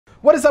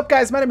What is up,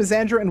 guys? My name is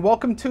Andrew, and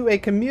welcome to a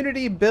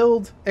community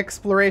build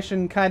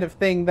exploration kind of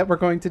thing that we're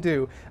going to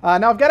do.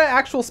 Now, I've got an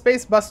actual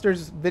Space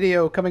Busters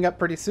video coming up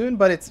pretty soon,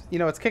 but it's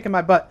kicking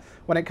my butt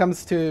when it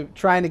comes to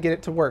trying to get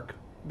it to work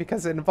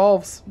because it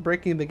involves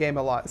breaking the game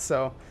a lot.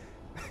 So,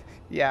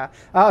 yeah.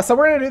 So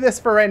we're gonna do this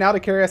for right now to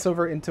carry us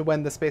over into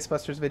when the Space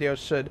Busters video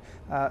should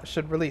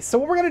release. So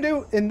what we're gonna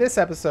do in this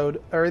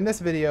episode, or in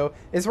this video,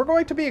 is we're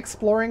going to be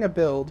exploring a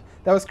build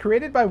that was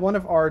created by one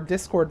of our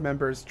Discord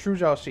members,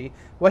 Truejoshi.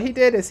 What he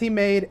did is he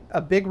made a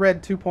Big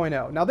Red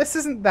 2.0. Now this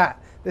isn't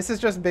that. This is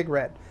just Big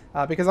Red.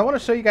 Because I want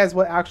to show you guys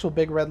what actual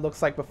Big Red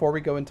looks like before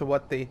we go into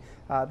what the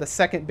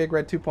second Big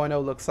Red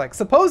 2.0 looks like.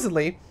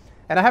 Supposedly,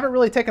 and I haven't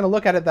really taken a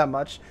look at it that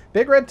much,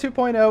 Big Red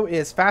 2.0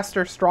 is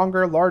faster,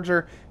 stronger,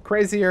 larger,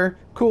 crazier,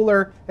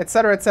 cooler,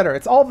 etc., etc.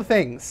 It's all the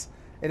things,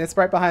 and it's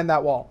right behind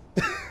that wall.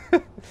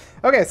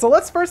 Okay, so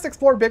let's first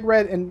explore Big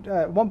Red in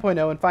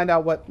 1.0 and find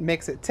out what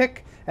makes it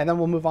tick, and then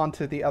we'll move on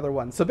to the other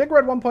one. So Big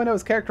Red 1.0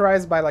 is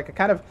characterized by like a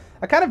kind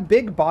of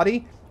big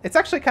body. It's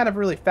actually kind of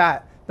really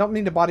fat. Don't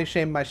mean to body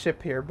shame my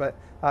ship here, but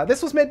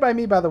this was made by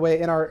me, by the way,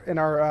 in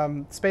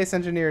our Space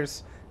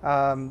Engineers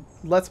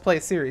Let's Play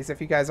series.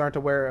 If you guys aren't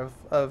aware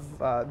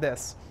of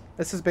this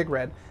is Big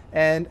Red,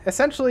 and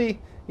essentially,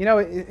 you know,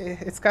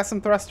 it's got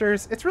some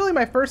thrusters. It's really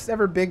my first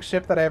ever big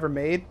ship that I ever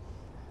made,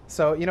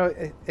 so you know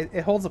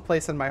it holds a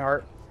place in my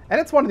heart, and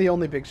it's one of the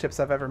only big ships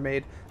I've ever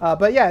made.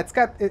 But yeah, it's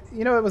got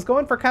you know, it was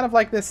going for kind of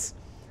like this,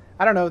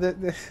 I don't know,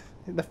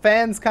 the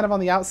fans kind of on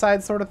the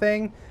outside sort of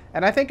thing,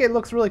 and I think it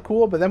looks really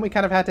cool. But then we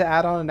kind of had to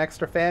add on an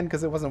extra fan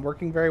because it wasn't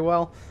working very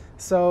well.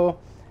 So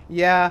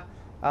yeah.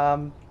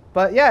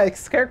 But yeah,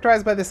 it's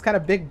characterized by this kind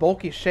of big,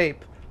 bulky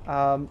shape.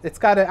 It's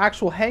got an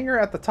actual hangar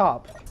at the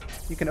top.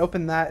 You can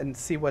open that and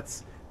see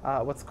what's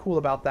cool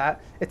about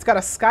that. It's got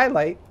a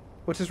skylight,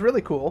 which is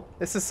really cool.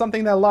 This is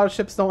something that a lot of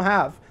ships don't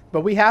have,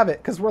 but we have it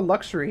because we're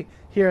luxury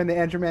here in the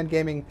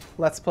AndrewmanGaming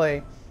Let's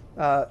Play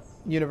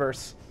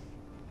universe.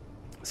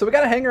 So we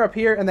got a hangar up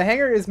here, and the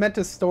hangar is meant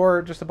to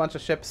store just a bunch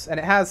of ships, and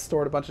it has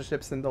stored a bunch of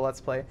ships in the Let's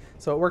Play,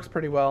 so it works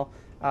pretty well.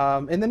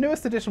 In the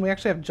newest edition, we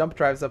actually have jump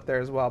drives up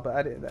there as well,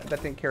 but that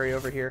didn't carry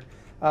over here.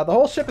 The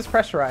whole ship is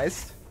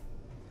pressurized,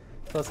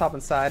 so let's hop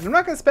inside. I'm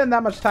not going to spend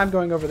that much time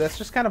going over this,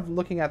 just kind of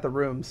looking at the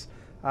rooms.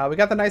 We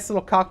got the nice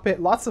little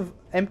cockpit, lots of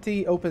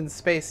empty open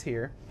space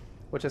here,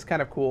 which is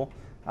kind of cool.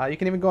 You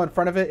can even go in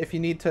front of it if you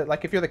need to,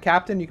 like if you're the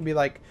captain, you can be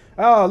like,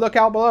 oh, look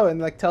out below,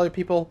 and like tell your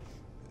people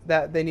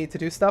that they need to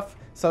do stuff.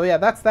 So yeah,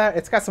 that's that.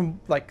 It's got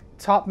some like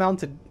top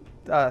mounted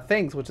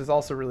things, which is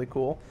also really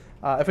cool.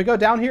 If we go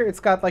down here, it's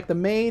got like the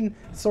main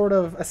sort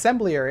of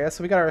assembly area.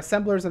 So we got our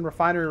assemblers and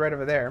refinery right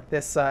over there.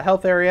 This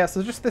health area.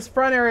 So just this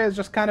front area is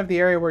just kind of the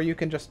area where you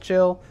can just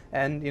chill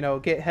and, you know,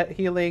 get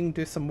healing,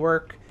 do some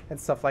work and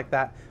stuff like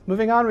that.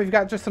 Moving on, we've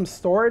got just some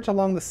storage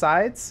along the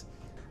sides.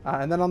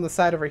 And then on the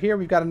side over here,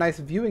 we've got a nice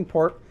viewing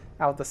port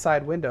out the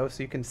side window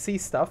so you can see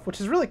stuff, which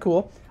is really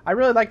cool. I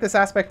really like this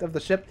aspect of the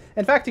ship.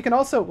 In fact, you can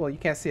also, well, you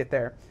can't see it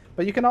there,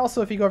 but you can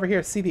also, if you go over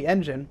here, see the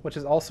engine, which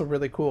is also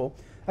really cool.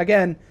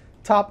 Again,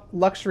 top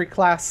luxury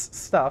class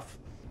stuff.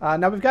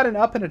 Now we've got an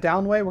up and a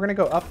down way. We're gonna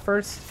go up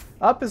first.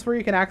 Up is where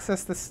you can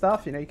access this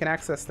stuff. You know, you can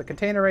access the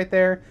container right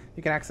there.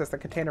 You can access the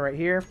container right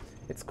here.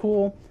 It's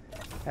cool.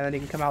 And then you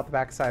can come out the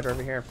back side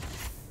over here.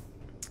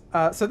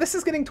 So this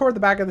is getting toward the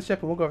back of the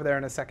ship, and we'll go over there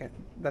in a second.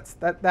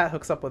 That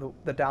hooks up with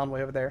the down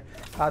way over there.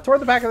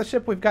 Toward the back of the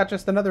ship, we've got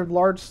just another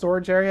large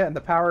storage area and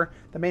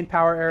the main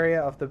power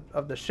area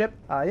of the ship.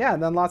 Yeah,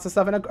 and then lots of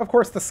stuff, and of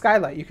course the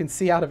skylight you can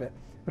see out of it,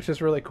 which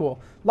is really cool.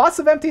 Lots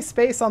of empty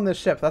space on this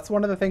ship. That's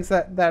one of the things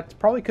that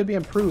probably could be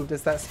improved,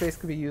 is that space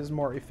could be used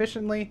more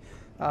efficiently.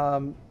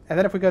 And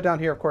then if we go down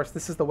here, of course,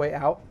 this is the way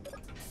out.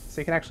 So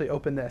you can actually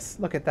open this.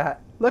 Look at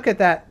that. Look at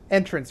that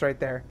entrance right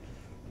there.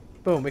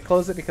 Boom, we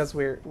close it because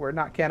we're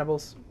not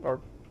cannibals, or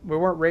we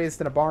weren't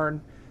raised in a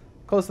barn.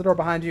 Close the door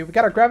behind you. We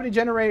got our gravity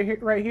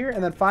generator right here,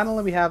 and then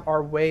finally we have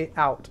our way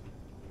out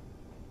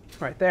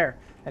right there.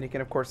 And you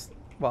can, of course,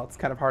 well, it's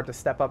kind of hard to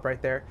step up right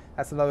there.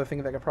 That's another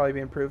thing that could probably be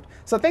improved.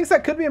 So things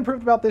that could be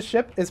improved about this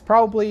ship is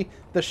probably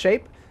the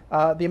shape,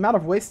 the amount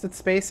of wasted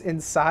space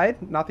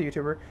inside, not the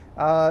YouTuber,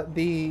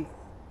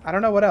 I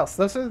don't know what else.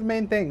 Those are the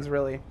main things,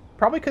 really.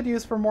 Probably could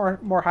use for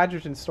more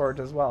hydrogen storage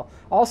as well.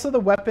 Also, the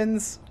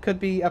weapons could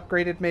be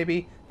upgraded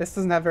maybe. This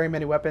doesn't have very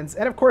many weapons.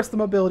 And of course, the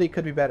mobility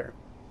could be better.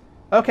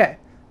 Okay,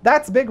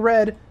 that's Big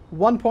Red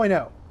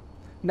 1.0.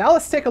 Now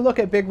let's take a look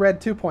at Big Red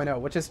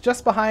 2.0, which is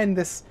just behind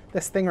this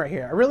thing right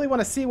here. I really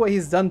want to see what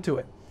he's done to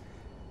it.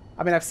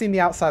 I mean, I've seen the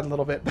outside a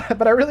little bit,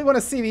 but I really want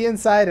to see the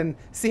inside and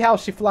see how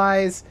she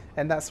flies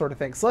and that sort of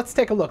thing. So let's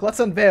take a look. Let's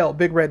unveil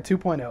Big Red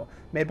 2.0,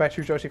 made by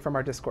Truejoshi from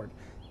our Discord.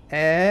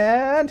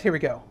 And here we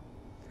go.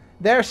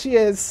 There she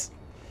is.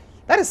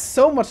 That is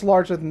so much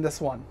larger than this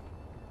one.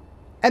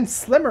 And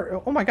slimmer.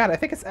 Oh my god, I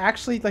think it's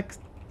actually like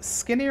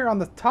skinnier on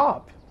the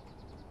top.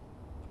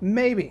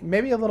 Maybe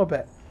a little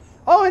bit.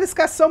 Oh, and it's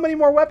got so many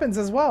more weapons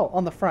as well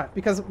on the front,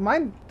 because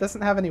mine doesn't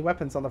have any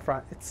weapons on the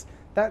front. It's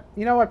that,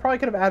 you know, I probably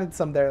could have added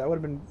some there. That would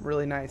have been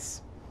really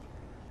nice.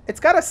 It's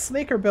got a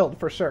sleeker build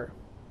for sure.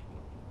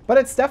 But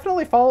it's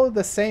definitely followed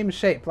the same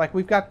shape. Like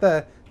we've got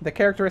the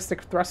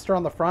characteristic thruster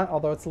on the front,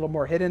 although it's a little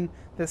more hidden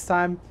this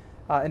time.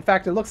 In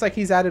fact, it looks like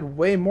he's added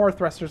way more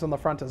thrusters on the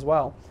front as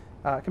well,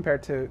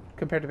 compared to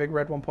Big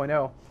Red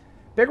 1.0.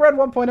 Big Red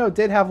 1.0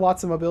 did have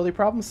lots of mobility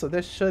problems, so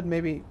this should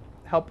maybe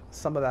help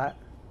some of that.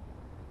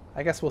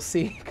 I guess we'll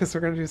see, because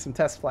we're going to do some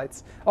test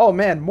flights. Oh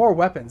man, more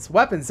weapons.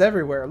 Weapons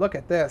everywhere. Look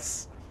at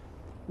this.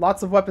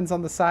 Lots of weapons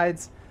on the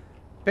sides.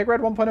 Big Red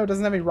 1.0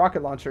 doesn't have any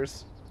rocket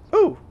launchers.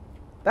 Ooh,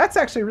 that's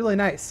actually really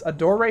nice. A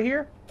door right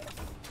here.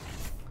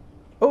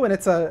 Oh, and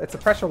it's a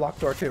pressure lock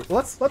door too. Well,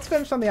 let's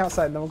finish on the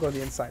outside and then we'll go to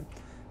the inside.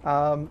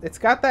 It's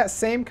got that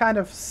same kind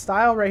of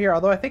style right here,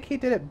 although I think he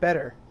did it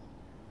better.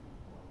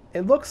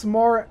 It looks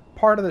more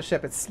part of the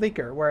ship. It's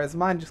sleeker, whereas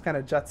mine just kind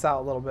of juts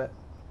out a little bit.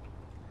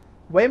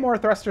 Way more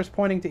thrusters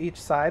pointing to each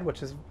side,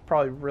 which is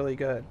probably really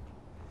good.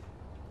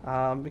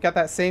 We got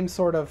that same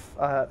sort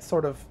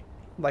of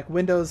like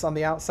windows on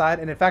the outside,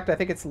 and in fact, I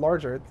think it's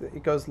larger.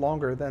 It goes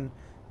longer than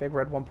Big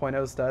Red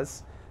 1.0's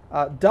does.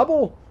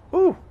 Double,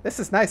 ooh, this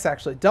is nice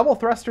actually. Double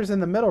thrusters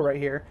in the middle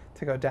right here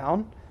to go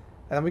down.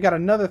 And then we got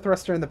another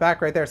thruster in the back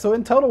right there. So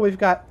in total, we've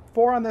got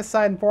 4 on this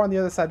side and 4 on the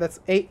other side. That's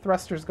 8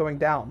 thrusters going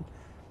down.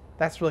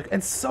 That's really,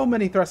 and so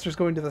many thrusters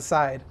going to the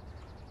side.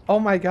 Oh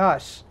my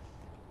gosh.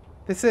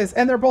 This is,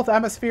 and they're both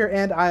atmosphere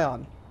and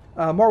ion.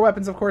 More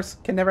weapons, of course.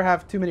 Can never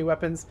have too many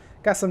weapons.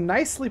 Got some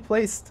nicely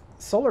placed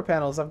solar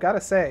panels, I've got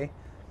to say.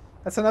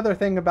 That's another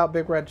thing about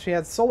Big Red. She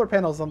has solar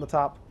panels on the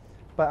top.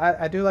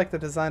 But I do like the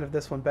design of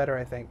this one better,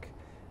 I think.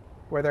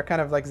 Where they're kind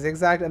of like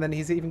zigzagged, and then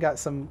he's even got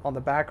some on the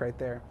back right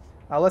there.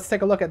 Let's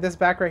take a look at this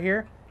back right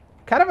here.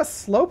 Kind of a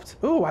sloped...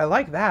 Ooh, I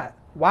like that.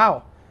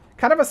 Wow.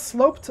 Kind of a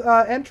sloped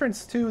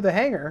entrance to the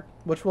hangar,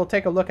 which we'll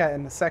take a look at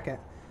in a second.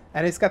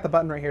 And he's got the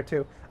button right here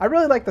too. I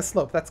really like the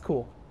slope. That's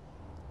cool.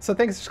 So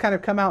things just kind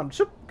of come out and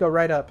shoop, go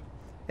right up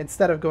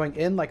instead of going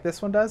in like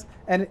this one does.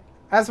 And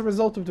as a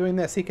result of doing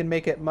this, he can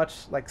make it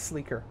much like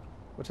sleeker,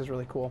 which is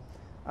really cool.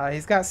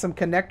 He's got some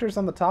connectors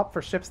on the top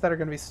for ships that are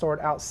going to be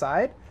stored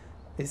outside.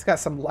 He's got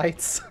some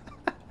lights.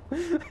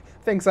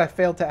 Things I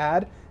failed to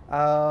add.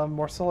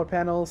 More solar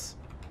panels.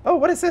 Oh,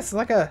 what is this?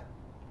 Like a...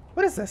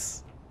 What is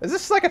this? Is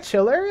this like a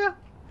chill area?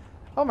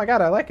 Oh my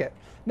god, I like it.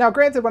 Now,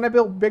 granted, when I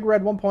built Big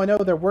Red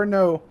 1.0, there were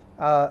no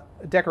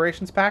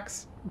decorations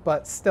packs,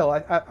 but still,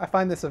 I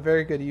find this a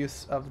very good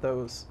use of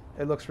those.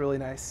 It looks really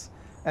nice.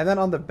 And then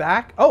on the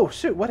back... Oh,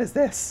 shoot, what is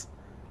this?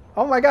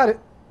 Oh my god,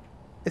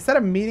 is that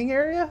a meeting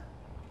area?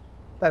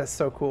 That is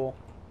so cool.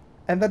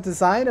 And the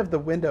design of the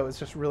window is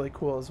just really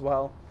cool as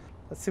well.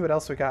 Let's see what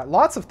else we got.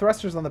 Lots of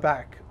thrusters on the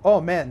back.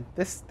 Oh man,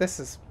 this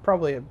is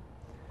probably a...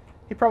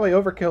 He probably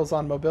overkills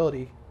on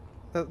mobility.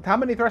 How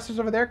many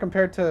thrusters over there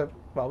compared to...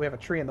 Well, we have a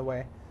tree in the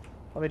way.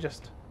 Let me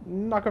just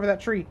knock over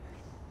that tree.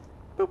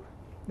 Boop.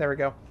 There we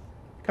go.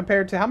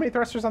 Compared to how many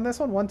thrusters on this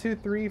one? 1, 2,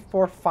 3,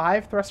 4,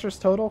 5 thrusters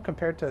total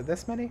compared to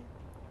this many?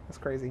 That's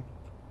crazy.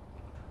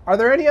 Are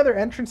there any other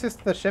entrances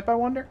to the ship, I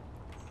wonder?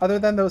 Other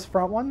than those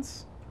front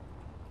ones?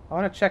 I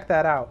want to check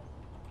that out.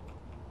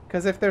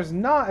 Because if there's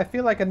not, I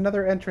feel like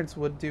another entrance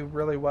would do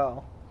really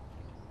well.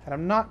 And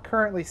I'm not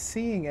currently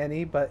seeing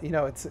any, but you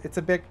know, it's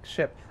a big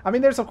ship. I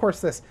mean, there's of course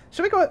this.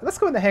 Should we go? Let's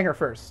go in the hangar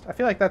first. I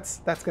feel like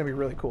that's gonna be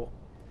really cool.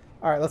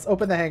 All right, let's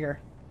open the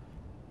hangar.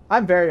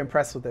 I'm very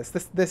impressed with this.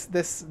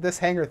 This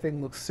hangar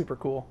thing looks super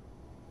cool.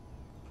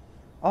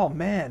 Oh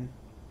man,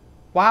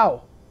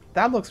 wow,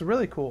 that looks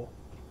really cool.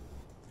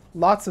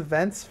 Lots of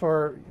vents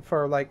for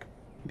like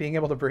being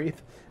able to breathe,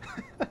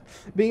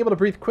 being able to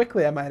breathe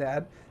quickly. I might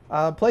add.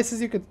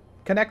 Places you could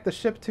connect the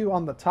ship to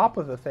on the top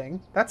of the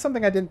thing. That's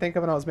something I didn't think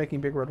of when I was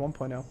making Big Red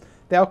 1.0.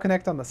 They all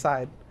connect on the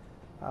side.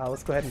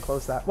 Let's go ahead and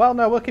close that. Well,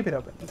 no, we'll keep it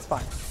open. It's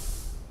fine.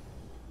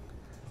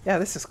 Yeah,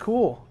 this is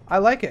cool. I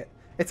like it.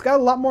 It's got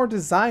a lot more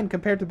design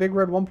compared to Big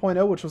Red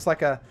 1.0, which was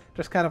like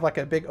just kind of like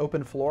a big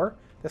open floor.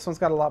 This one's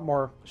got a lot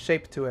more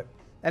shape to it.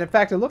 And in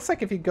fact, it looks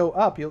like if you go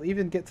up, you'll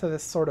even get to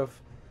this sort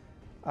of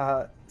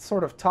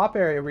top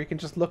area where you can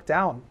just look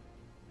down.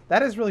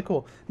 That is really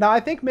cool. Now,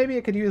 I think maybe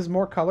it could use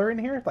more color in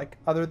here, like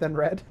other than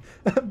red.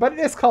 But it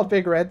is called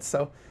Big Red,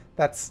 so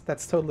that's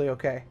totally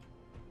okay.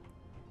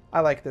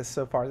 I like this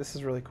so far. This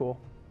is really cool.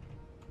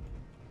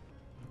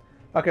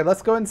 Okay,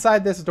 let's go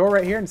inside this door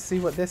right here and see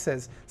what this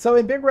is. So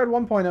in Big Red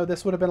 1.0,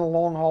 this would have been a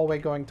long hallway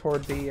going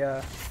toward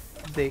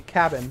the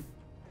cabin.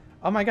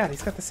 Oh my god,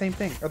 he's got the same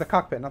thing. Or the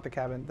cockpit, not the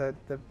cabin,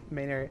 the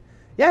main area.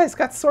 Yeah, it's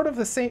got sort of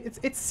the same...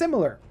 It's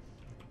similar.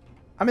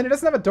 I mean, it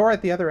doesn't have a door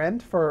at the other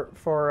end for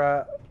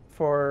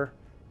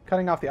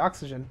cutting off the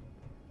oxygen.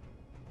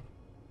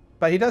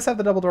 But he does have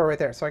the double door right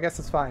there, so I guess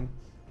it's fine.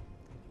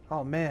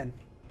 Oh man.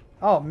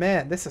 Oh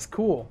man, this is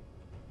cool.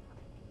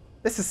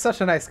 This is such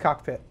a nice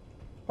cockpit.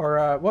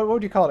 Or what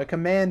would you call it? A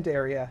command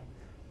area.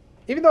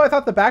 Even though I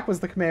thought the back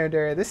was the command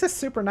area, this is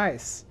super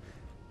nice.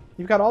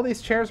 You've got all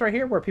these chairs right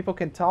here where people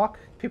can talk.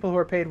 People who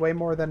are paid way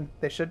more than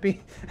they should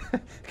be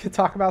can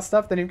talk about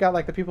stuff. Then you've got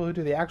like the people who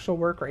do the actual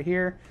work right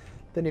here.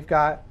 Then you've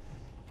got...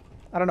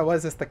 I don't know, what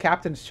is this? The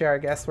captain's chair, I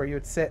guess, where you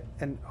would sit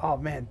and... Oh,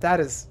 man, that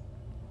is...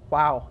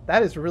 Wow.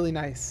 That is really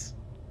nice.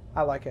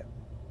 I like it.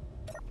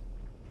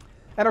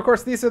 And of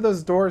course, these are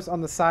those doors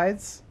on the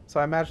sides. So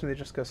I imagine they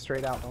just go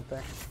straight out, don't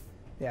they?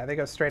 Yeah, they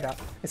go straight out.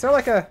 Is there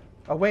like a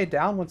way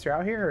down once you're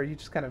out here, or you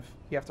just kind of,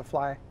 you have to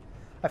fly?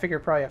 I figure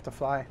you probably have to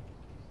fly.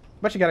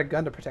 But you got a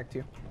gun to protect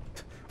you.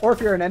 Or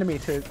if you're an enemy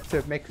to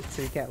make it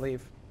so you can't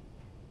leave.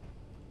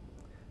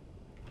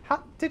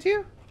 How, did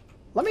you?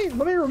 Let me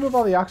remove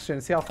all the oxygen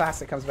and see how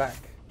fast it comes back.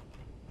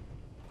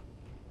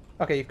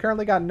 Okay, you've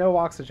currently got no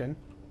oxygen.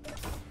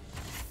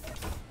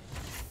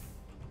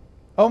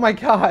 Oh my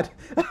god!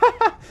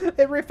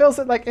 It refills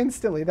it like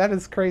instantly. That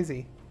is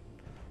crazy.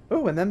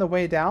 Ooh, and then the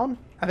way down.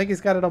 I think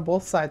he's got it on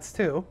both sides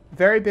too.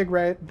 Very big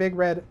red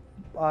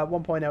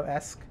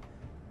 1.0-esque.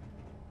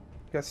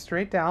 Go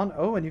straight down.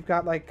 Oh, and you've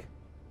got like,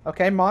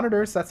 okay,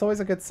 monitors. That's always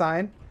a good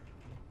sign.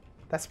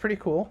 That's pretty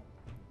cool.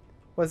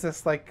 What is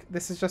this like?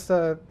 This is just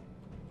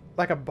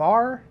like a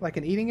bar, like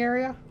an eating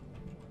area.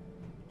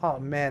 Oh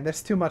man,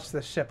 there's too much to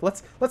this ship.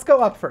 Let's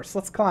go up first.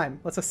 Let's climb.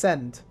 Let's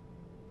ascend.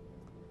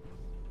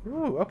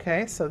 Ooh,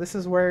 okay. So this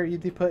is where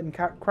you'd be put in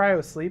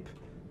cryo sleep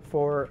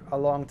for a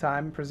long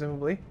time,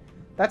 presumably.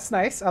 That's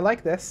nice. I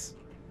like this.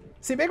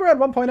 See, Big Red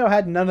 1.0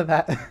 had none of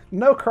that.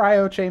 No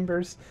cryo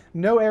chambers,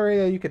 no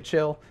area you could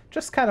chill.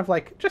 Just kind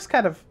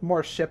of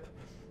more ship.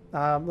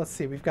 Let's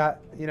see. We've got,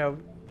 you know,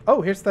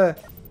 oh, here's the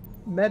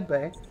med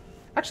bay.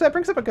 Actually, that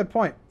brings up a good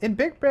point. In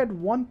Big Red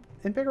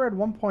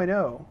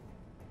 1.0,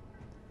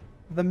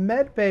 the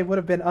med bay would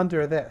have been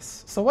under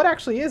this. So what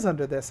actually is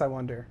under this, I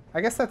wonder?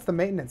 I guess that's the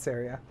maintenance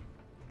area.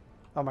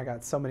 Oh my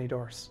god, so many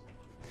doors.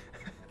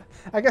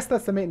 I guess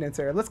that's the maintenance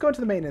area. Let's go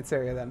into the maintenance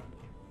area then.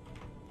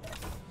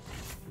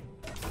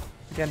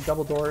 Again,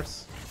 double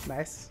doors.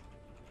 Nice.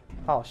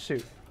 Oh,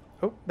 shoot.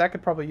 Oh, that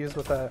could probably use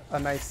with a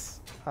nice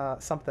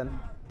something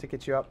to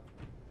get you up.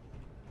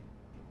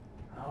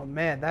 Oh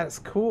man, that is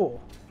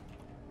cool.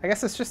 I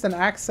guess it's just an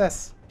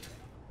access.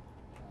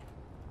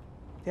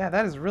 Yeah,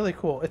 that is really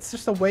cool. It's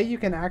just a way you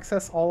can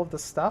access all of the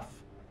stuff.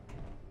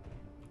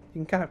 You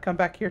can kind of come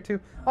back here too.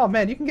 Oh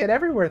man, you can get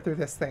everywhere through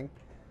this thing.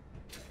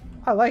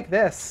 I like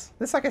this.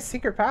 This is like a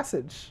secret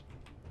passage.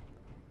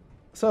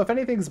 So if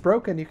anything's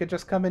broken, you could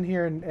just come in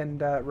here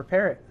and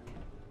repair it.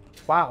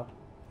 Wow.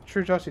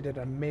 Truejoshi did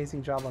an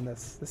amazing job on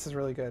this. This is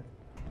really good.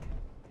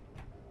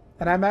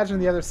 And I imagine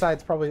the other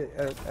side's probably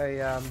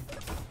a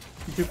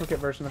duplicate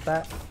version of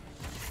that.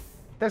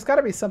 There's got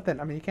to be something.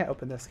 I mean, you can't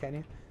open this, can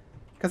you?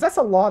 Because that's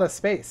a lot of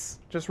space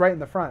just right in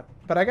the front.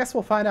 But I guess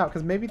we'll find out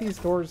because maybe these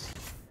doors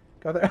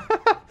go there.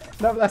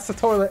 No, that's the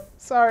toilet.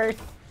 Sorry.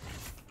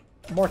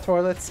 More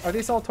toilets. Are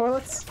these all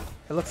toilets?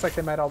 It looks like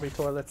they might all be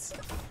toilets.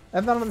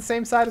 And then on the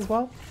same side as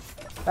well?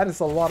 That is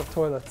a lot of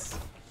toilets.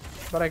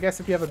 But I guess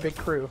if you have a big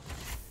crew,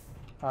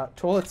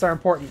 toilets are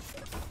important.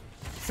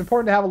 It's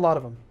important to have a lot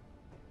of them.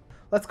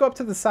 Let's go up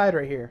to the side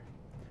right here.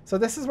 So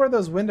this is where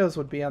those windows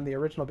would be on the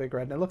original Big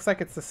Red. And it looks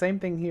like it's the same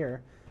thing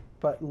here,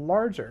 but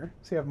larger.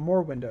 So you have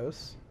more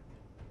windows.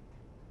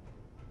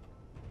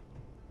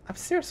 I'm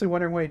seriously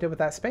wondering what he did with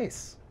that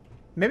space.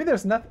 Maybe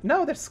there's nothing.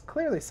 No, there's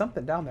clearly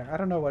something down there. I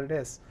don't know what it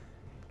is.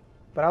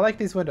 But I like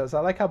these windows. I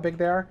like how big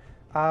they are.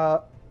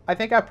 I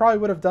think I probably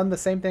would have done the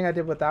same thing I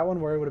did with that one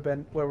where it would have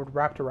been where it would have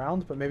wrapped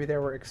around, but maybe there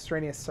were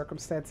extraneous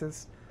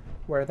circumstances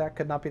where that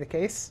could not be the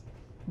case.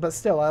 But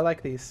still, I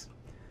like these.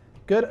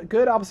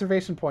 Good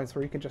observation points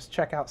where you can just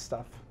check out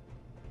stuff.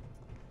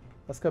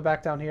 Let's go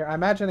back down here. I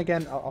imagine,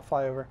 again, I'll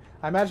fly over.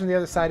 I imagine the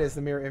other side is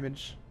the mirror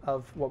image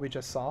of what we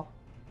just saw.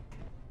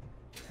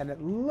 And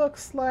it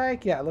looks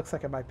like, yeah, it looks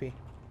like it might be.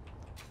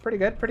 Pretty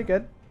good, pretty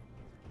good.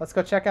 Let's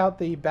go check out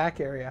the back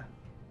area.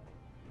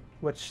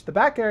 Which, the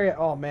back area,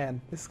 oh man,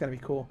 this is going to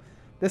be cool.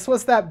 This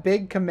was that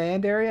big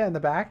command area in the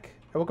back.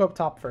 We'll go up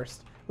top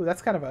first. Ooh,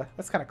 that's kind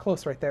of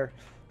close right there.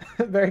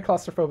 Very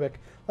claustrophobic.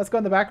 Let's go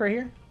in the back right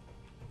here.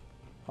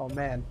 Oh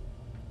man.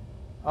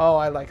 Oh,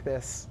 I like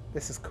this.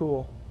 This is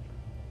cool.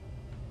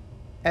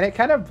 And it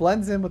kind of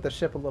blends in with the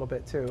ship a little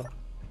bit too.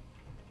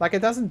 Like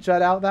it doesn't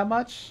jut out that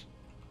much.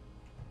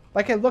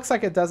 Like it looks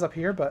like it does up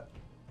here, but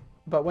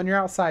when you're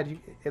outside,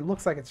 it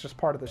looks like it's just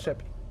part of the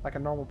ship, like a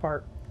normal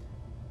part.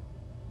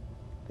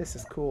 This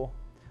is cool.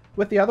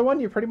 With the other one,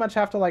 you pretty much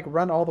have to like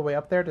run all the way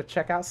up there to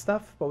check out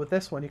stuff. But with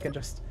this one, you can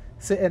just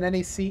sit in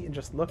any seat and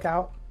just look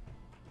out.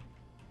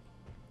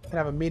 And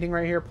have a meeting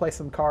right here, play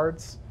some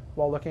cards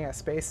while looking at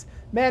space.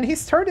 Man,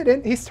 he's turned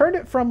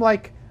it from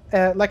like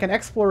an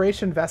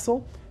exploration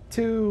vessel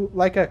to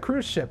like a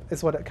cruise ship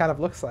is what it kind of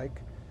looks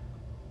like.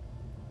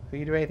 You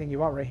can do anything you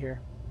want right here.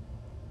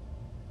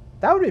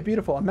 That would be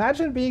beautiful.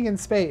 Imagine being in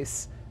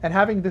space and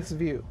having this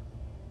view.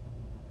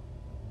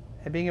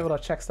 And being able to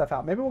check stuff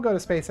out. Maybe we'll go to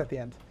space at the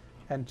end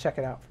and check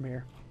it out from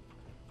here.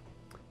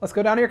 Let's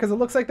go down here because it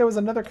looks like there was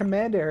another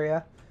command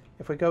area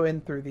if we go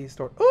in through these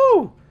doors.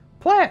 Ooh!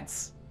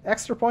 Plants!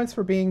 Extra points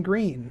for being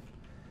green.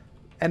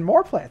 And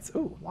more plants.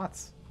 Ooh,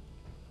 lots.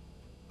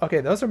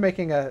 Okay, those are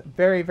making a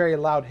very, very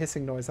loud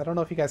hissing noise. I don't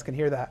know if you guys can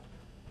hear that.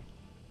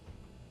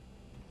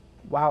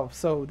 Wow,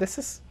 so this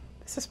is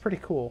pretty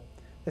cool.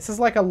 This is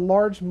like a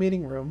large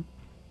meeting room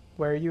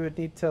where you would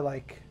need to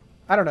like,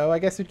 I don't know, I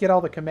guess you'd get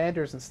all the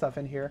commanders and stuff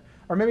in here.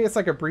 Or maybe it's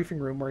like a briefing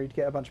room where you'd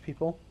get a bunch of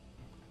people.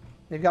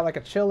 You've got like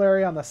a chill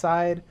area on the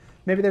side.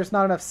 Maybe there's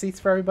not enough seats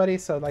for everybody,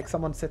 so like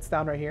someone sits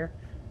down right here.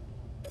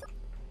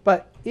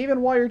 But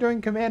even while you're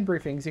doing command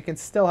briefings, you can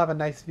still have a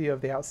nice view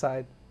of the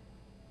outside.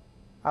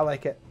 I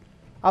like it.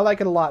 I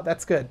like it a lot.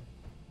 That's good.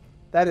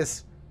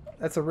 That's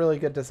a really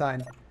good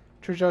design.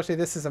 Truejoshi,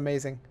 this is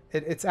amazing.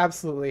 It's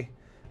absolutely...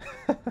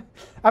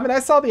 I mean, I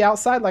saw the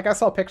outside, like I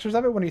saw pictures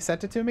of it when you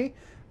sent it to me,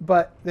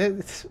 but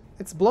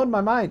it's blown my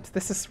mind.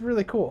 This is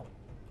really cool.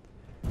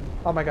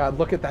 Oh my god,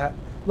 look at that.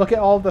 Look at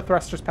all the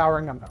thrusters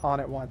powering on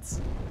at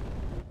once.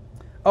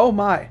 Oh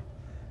my.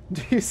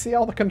 Do you see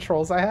all the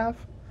controls I have?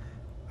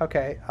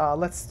 Okay,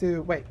 let's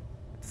do... Wait,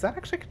 does that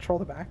actually control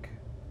the back?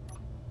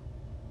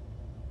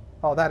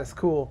 Oh, that is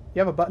cool. You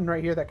have a button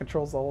right here that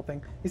controls the whole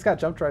thing. He's got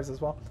jump drives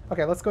as well.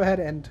 Okay, let's go ahead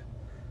and...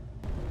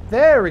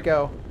 There we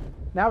go.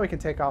 Now we can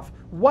take off.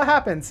 What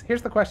happens?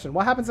 Here's the question.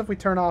 What happens if we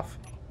turn off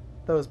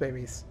those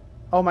babies?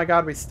 Oh my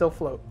god, we still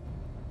float.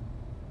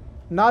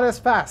 Not as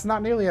fast.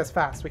 Not nearly as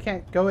fast. We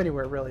can't go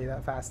anywhere really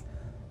that fast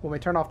when we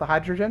turn off the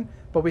hydrogen,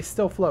 but we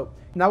still float.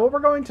 Now what we're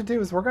going to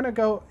do is we're going to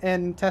go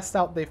and test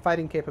out the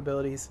fighting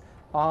capabilities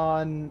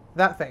on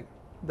that thing,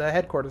 the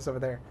headquarters over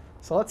there.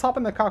 So let's hop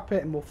in the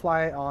cockpit and we'll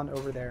fly on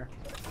over there.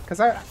 Because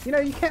you know,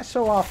 you can't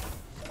show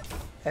off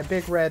a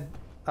big red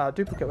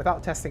duplicate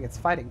without testing its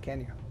fighting,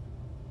 can you?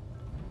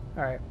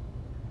 Alright.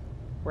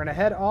 We're going to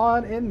head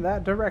on in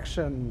that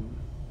direction.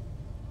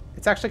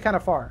 It's actually kind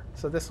of far,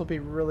 so this will be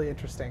really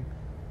interesting.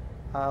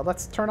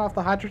 Let's turn off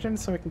the hydrogen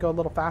so we can go a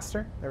little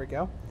faster. There we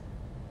go.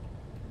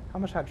 How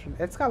much hydrogen?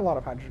 It's got a lot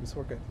of hydrogen, so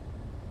we're good.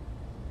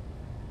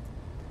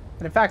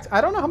 And in fact,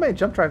 I don't know how many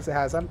jump drives it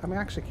has. I'm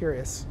actually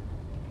curious.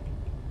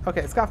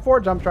 Okay, it's got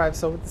 4 jump drives,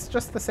 so it's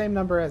just the same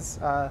number as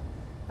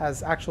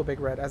actual Big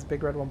Red, as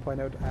Big Red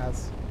 1.0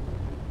 has.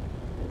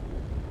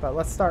 But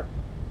let's start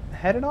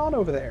heading on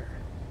over there.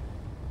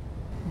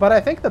 But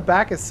I think the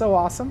back is so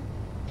awesome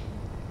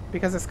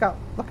because it's got...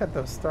 Look at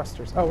those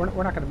thrusters. Oh,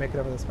 we're not going to make it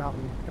over this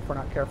mountain if we're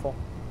not careful.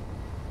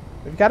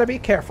 We've got to be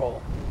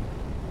careful.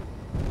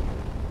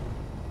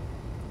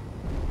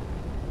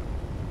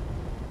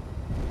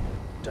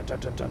 Dun, dun,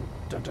 dun, dun,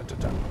 dun, dun, dun,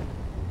 dun.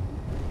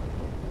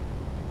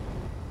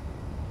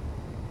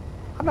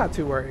 I'm not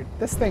too worried.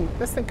 This thing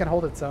can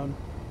hold its own.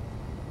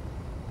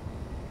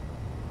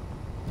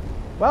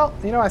 Well,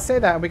 you know, I say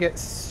that and we get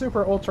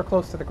super ultra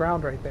close to the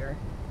ground right there.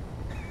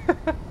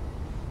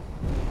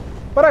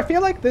 But I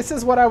feel like this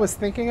is what I was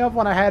thinking of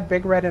when I had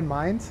Big Red in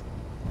mind.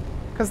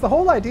 Because the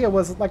whole idea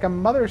was like a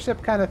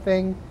mothership kind of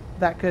thing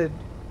that could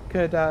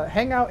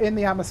hang out in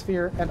the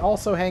atmosphere and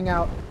also hang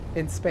out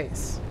in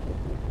space.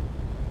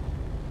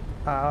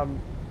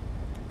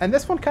 And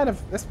this one kind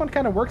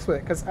of works with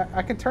it because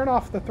I can turn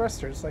off the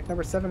thrusters like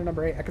number 7 and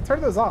number 8. I can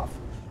turn those off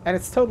and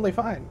it's totally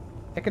fine.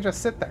 It can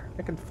just sit there.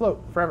 It can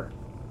float forever.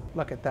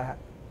 Look at that.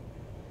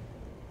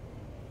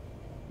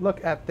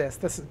 Look at this.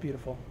 This is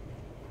beautiful.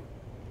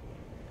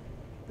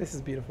 This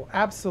is beautiful.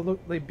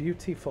 Absolutely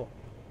beautiful.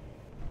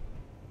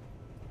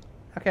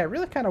 Okay, I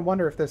really kind of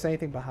wonder if there's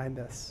anything behind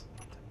this.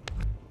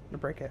 I'm gonna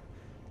break it.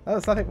 Oh,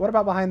 there's nothing. What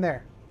about behind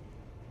there?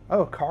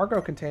 Oh,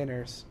 cargo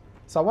containers.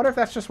 So I wonder if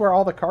that's just where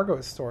all the cargo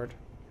is stored.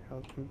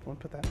 I'll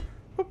put that.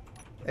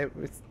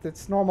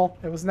 It's normal.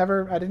 It was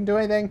never... I didn't do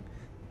anything.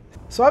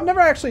 So I've never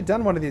actually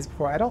done one of these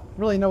before. I don't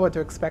really know what to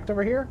expect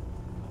over here.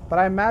 But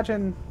I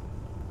imagine...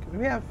 Do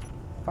we have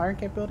firing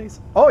capabilities?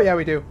 Oh, yeah,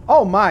 we do.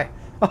 Oh, my.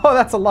 Oh,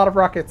 that's a lot of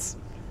rockets.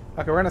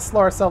 Okay, we're going to slow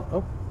ourselves...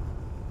 Oh.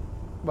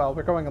 Well,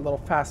 we're going a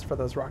little fast for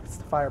those rockets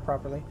to fire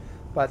properly.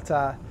 But,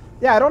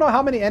 yeah, I don't know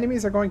how many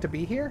enemies are going to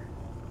be here.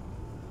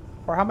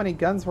 Or how many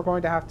guns we're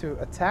going to have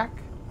to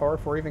attack. Or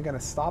if we're even going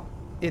to stop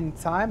in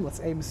time. Let's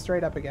aim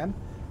straight up again,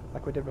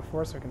 like we did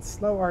before, so we can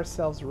slow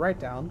ourselves right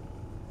down.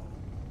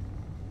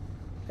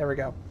 There we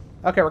go.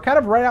 Okay, we're kind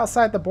of right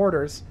outside the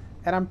borders,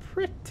 and I'm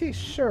pretty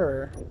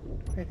sure...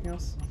 Anything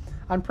else?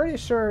 I'm pretty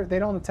sure they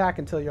don't attack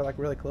until you're like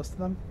really close to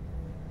them.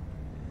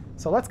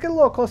 So let's get a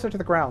little closer to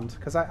the ground,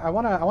 because I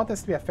want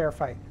this to be a fair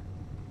fight.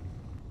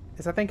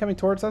 Is that thing coming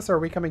towards us, or are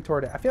we coming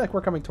toward it? I feel like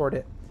we're coming toward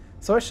it.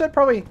 So it should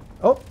probably...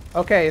 Oh,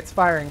 okay, it's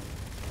firing.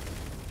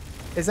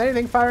 Is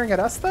anything firing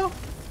at us, though?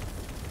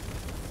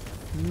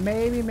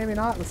 Maybe, maybe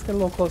not. Let's get a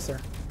little closer.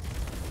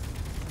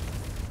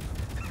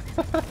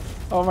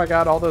 Oh my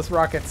god, all those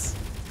rockets.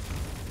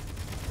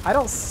 I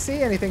don't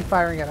see anything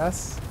firing at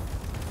us.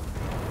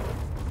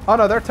 Oh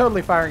no, they're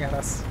totally firing at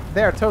us.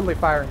 They're totally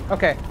firing.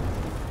 Okay.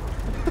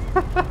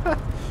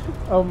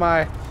 Oh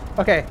my.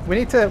 Okay, we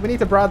need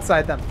to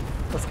broadside them.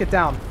 Let's get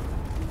down.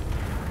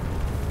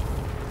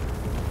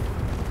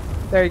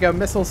 There you go,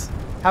 missiles.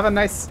 Have a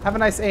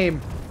nice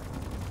aim.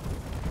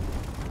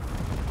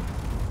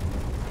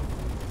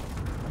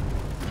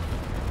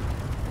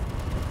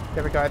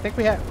 There we go. I think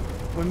we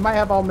might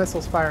have all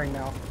missiles firing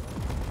now.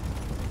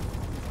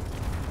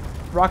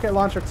 Rocket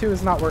launcher 2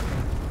 is not working.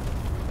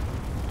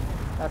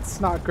 That's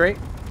not great.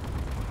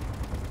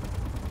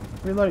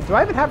 Reloading. Do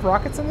I even have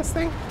rockets in this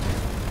thing?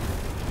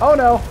 Oh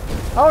no.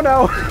 Oh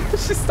no.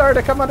 She started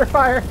to come under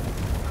fire.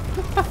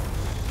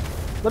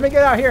 Let me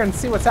get out here and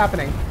see what's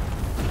happening.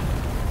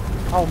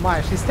 Oh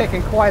my, she's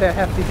taking quite a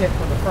hefty hit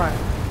from the front.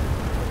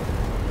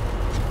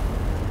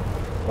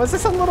 Was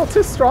this a little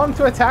too strong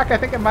to attack? I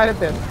think it might have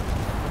been.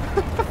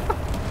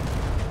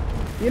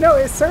 You know,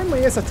 it certainly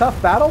is a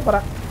tough battle,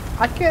 but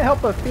I can't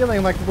help but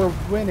feeling like we're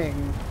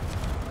winning.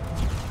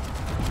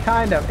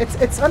 Kind of.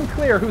 It's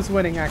unclear who's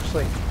winning,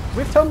 actually.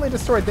 We've totally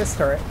destroyed this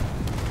turret.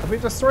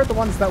 We've destroyed the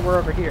ones that were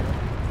over here.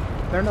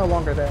 They're no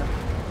longer there.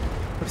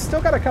 We've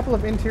still got a couple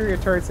of interior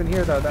turrets in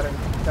here, though, that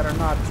are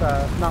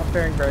not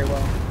faring very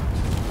well.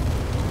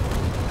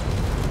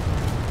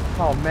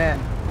 Oh, man.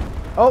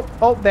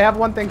 Oh, they have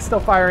one thing still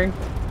firing.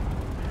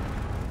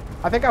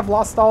 I think I've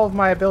lost all of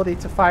my ability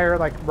to fire,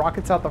 like,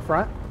 rockets out the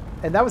front.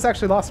 And that was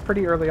actually lost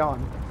pretty early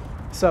on.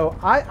 So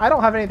I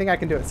don't have anything I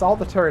can do. It's all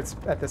the turrets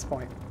at this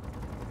point.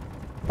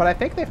 But I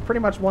think they've pretty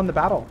much won the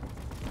battle.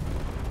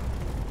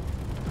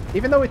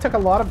 Even though we took a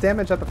lot of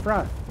damage at the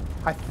front,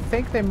 I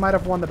think they might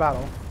have won the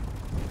battle.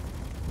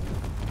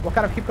 We'll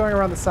kind of keep going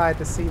around the side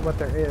to see what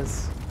there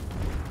is.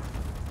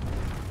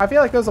 I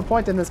feel like there was a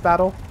point in this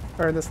battle,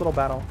 or in this little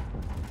battle,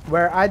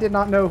 where I did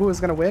not know who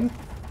was going to win.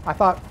 I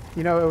thought,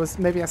 you know, it was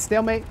maybe a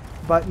stalemate,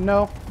 but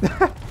no.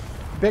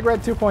 Big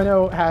Red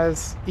 2.0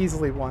 has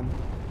easily won.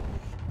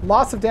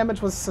 Lots of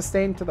damage was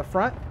sustained to the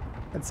front,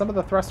 and some of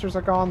the thrusters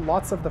are gone.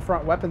 Lots of the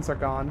front weapons are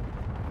gone,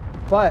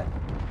 but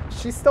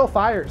she still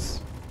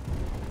fires.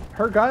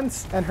 Her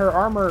guns and her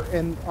armor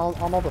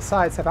on all the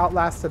sides have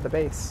outlasted the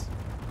base.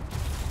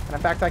 And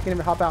in fact, I can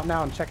even hop out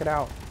now and check it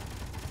out.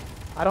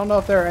 I don't know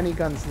if there are any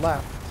guns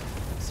left.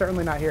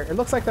 Certainly not here. It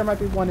looks like there might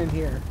be one in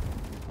here.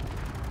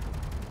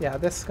 Yeah,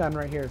 this gun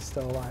right here is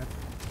still alive.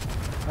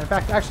 And in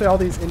fact, actually all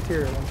these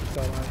interior ones are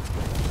still alive.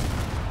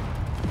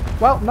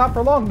 Well, not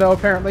for long though,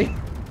 apparently.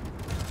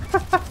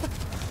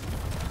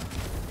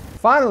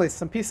 Finally,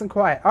 some peace and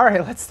quiet.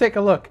 Alright, let's take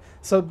a look.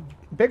 So,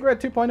 Big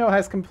Red 2.0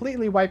 has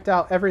completely wiped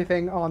out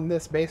everything on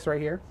this base right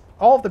here.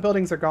 All of the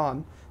buildings are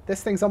gone.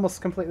 This thing's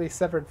almost completely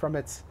severed from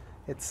its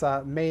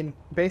main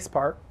base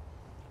part.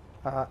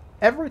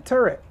 Every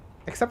turret,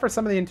 except for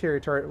some of the interior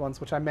turret ones,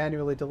 which I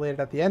manually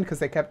deleted at the end because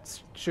they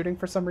kept shooting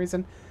for some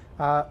reason,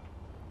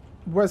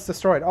 was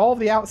destroyed. All of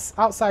the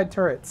outside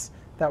turrets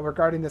that were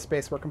guarding this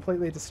base were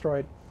completely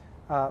destroyed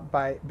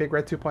by Big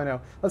Red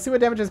 2.0. Let's see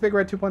what damages Big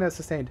Red 2.0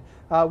 sustained.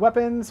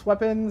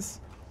 Weapons.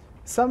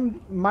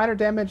 Some minor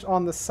damage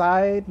on the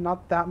side,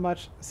 not that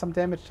much. Some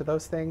damage to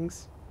those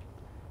things.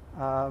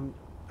 Oh,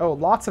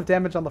 lots of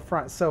damage on the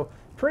front. So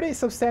pretty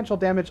substantial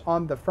damage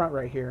on the front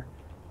right here.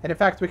 And in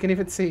fact, we can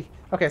even see...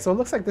 Okay, so it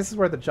looks like this is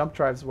where the jump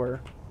drives were.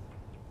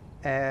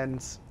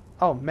 And...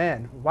 Oh,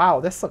 man. Wow,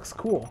 this looks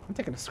cool. I'm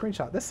taking a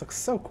screenshot. This looks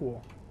so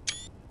cool.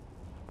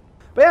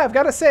 But yeah, I've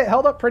got to say, it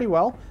held up pretty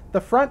well.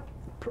 The front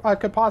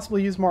could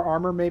possibly use more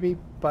armor, maybe.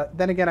 But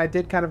then again, I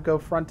did kind of go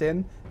front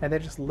in, and they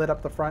just lit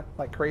up the front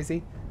like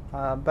crazy.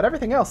 But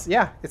everything else,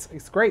 yeah,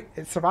 it's great.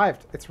 It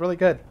survived. It's really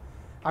good.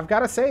 I've got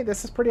to say,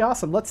 this is pretty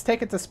awesome. Let's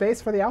take it to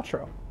space for the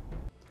outro.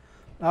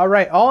 All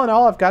right, all in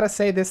all, I've got to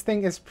say this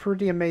thing is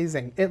pretty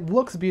amazing. It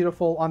looks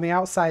beautiful on the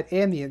outside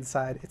and the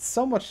inside. It's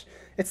so much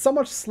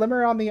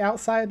slimmer on the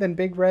outside than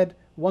Big Red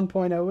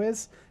 1.0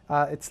 is.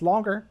 It's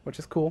longer, which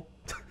is cool.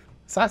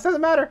 Size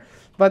doesn't matter,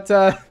 but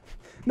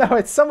no,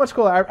 it's so much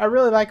cooler. I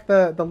really like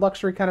the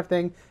luxury kind of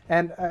thing.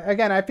 And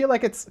again, I feel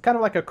like it's kind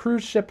of like a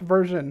cruise ship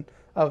version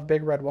of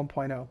Big Red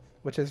 1.0,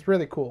 which is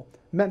really cool.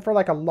 Meant for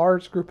like a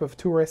large group of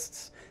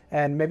tourists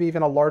and maybe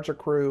even a larger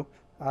crew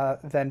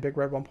than Big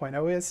Red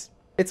 1.0 is.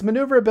 Its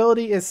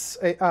maneuverability is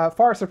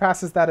far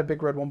surpasses that of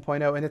Big Red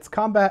 1.0, and its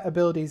combat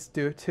abilities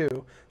do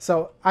too.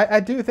 So I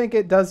do think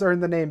it does earn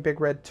the name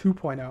Big Red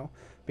 2.0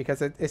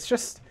 because it's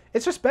just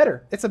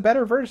better. It's a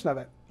better version of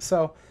it.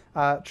 So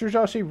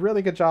Truejoshi,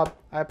 really good job.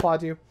 I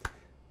applaud you.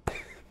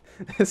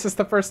 This is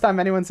the first time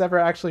anyone's ever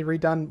actually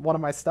redone one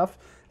of my stuff,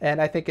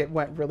 and I think it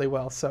went really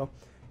well. So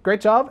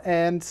great job,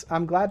 and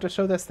I'm glad to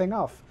show this thing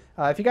off.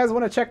 If you guys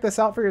want to check this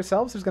out for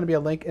yourselves, there's going to be a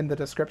link in the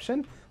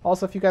description.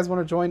 Also, if you guys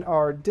want to join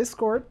our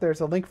Discord,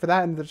 there's a link for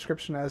that in the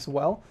description as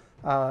well,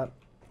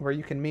 where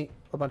you can meet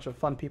a bunch of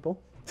fun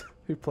people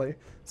who play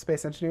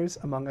Space Engineers,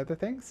 among other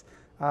things.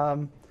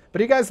 But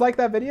if you guys like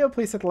that video,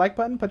 please hit the like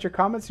button, put your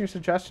comments and your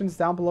suggestions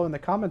down below in the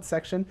comments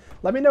section.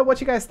 Let me know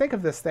what you guys think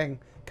of this thing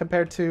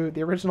compared to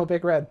the original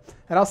Big Red.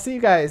 And I'll see you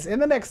guys in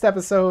the next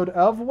episode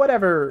of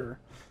whatever.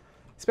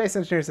 Space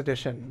Engineers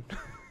Edition.